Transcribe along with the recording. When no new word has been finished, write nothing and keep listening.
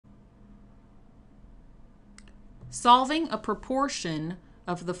Solving a proportion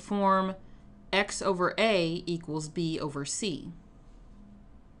of the form x over a equals b over c.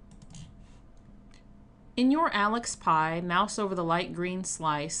 In your Aleks pie, mouse over the light green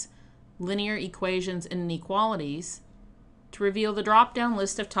slice, linear equations and inequalities, to reveal the drop-down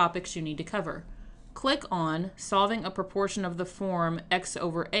list of topics you need to cover. Click on Solving a proportion of the form x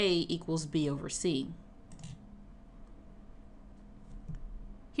over a equals b over c.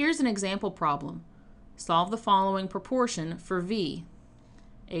 Here's an example problem. Solve the following proportion for v.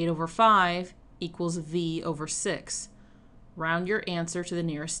 8 over 5 equals v over 6. Round your answer to the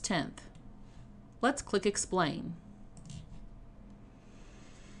nearest tenth. Let's click Explain.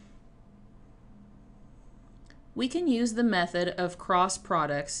 We can use the method of cross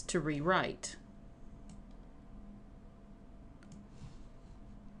products to rewrite.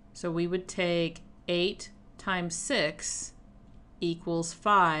 So we would take 8 times 6 equals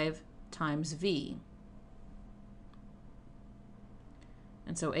 5 times v.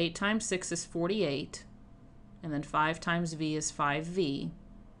 And so 8 times 6 is 48, and then 5 times v is 5v.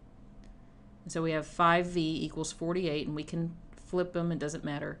 And so we have 5v equals 48, and we can flip them, it doesn't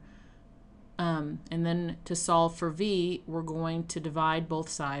matter. And then to solve for v, we're going to divide both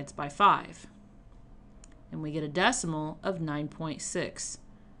sides by 5. And we get a decimal of 9.6.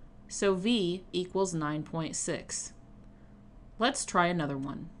 So v equals 9.6. Let's try another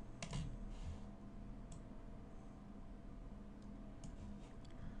one.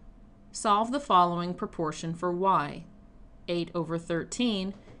 Solve the following proportion for y. 8 over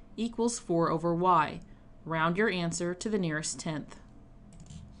 13 equals 4 over y. Round your answer to the nearest tenth.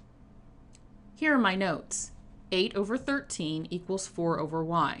 Here are my notes. 8 over 13 equals 4 over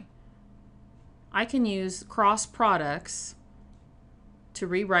y. I can use cross products to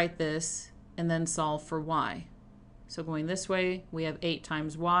rewrite this and then solve for y. So going this way, we have 8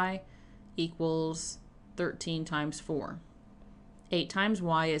 times y equals 13 times 4. 8 times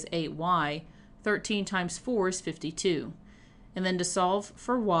y is 8y. 13 times 4 is 52. And then to solve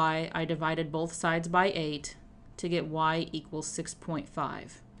for y, I divided both sides by 8 to get y equals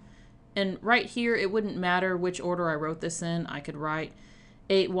 6.5. And right here, it wouldn't matter which order I wrote this in. I could write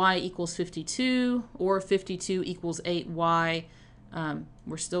 8y equals 52 or 52 equals 8y.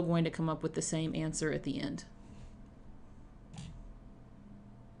 We're still going to come up with the same answer at the end.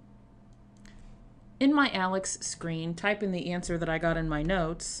 In my Aleks screen, type in the answer that I got in my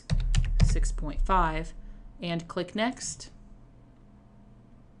notes, 6.5, and click Next.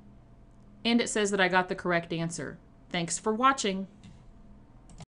 And it says that I got the correct answer. Thanks for watching.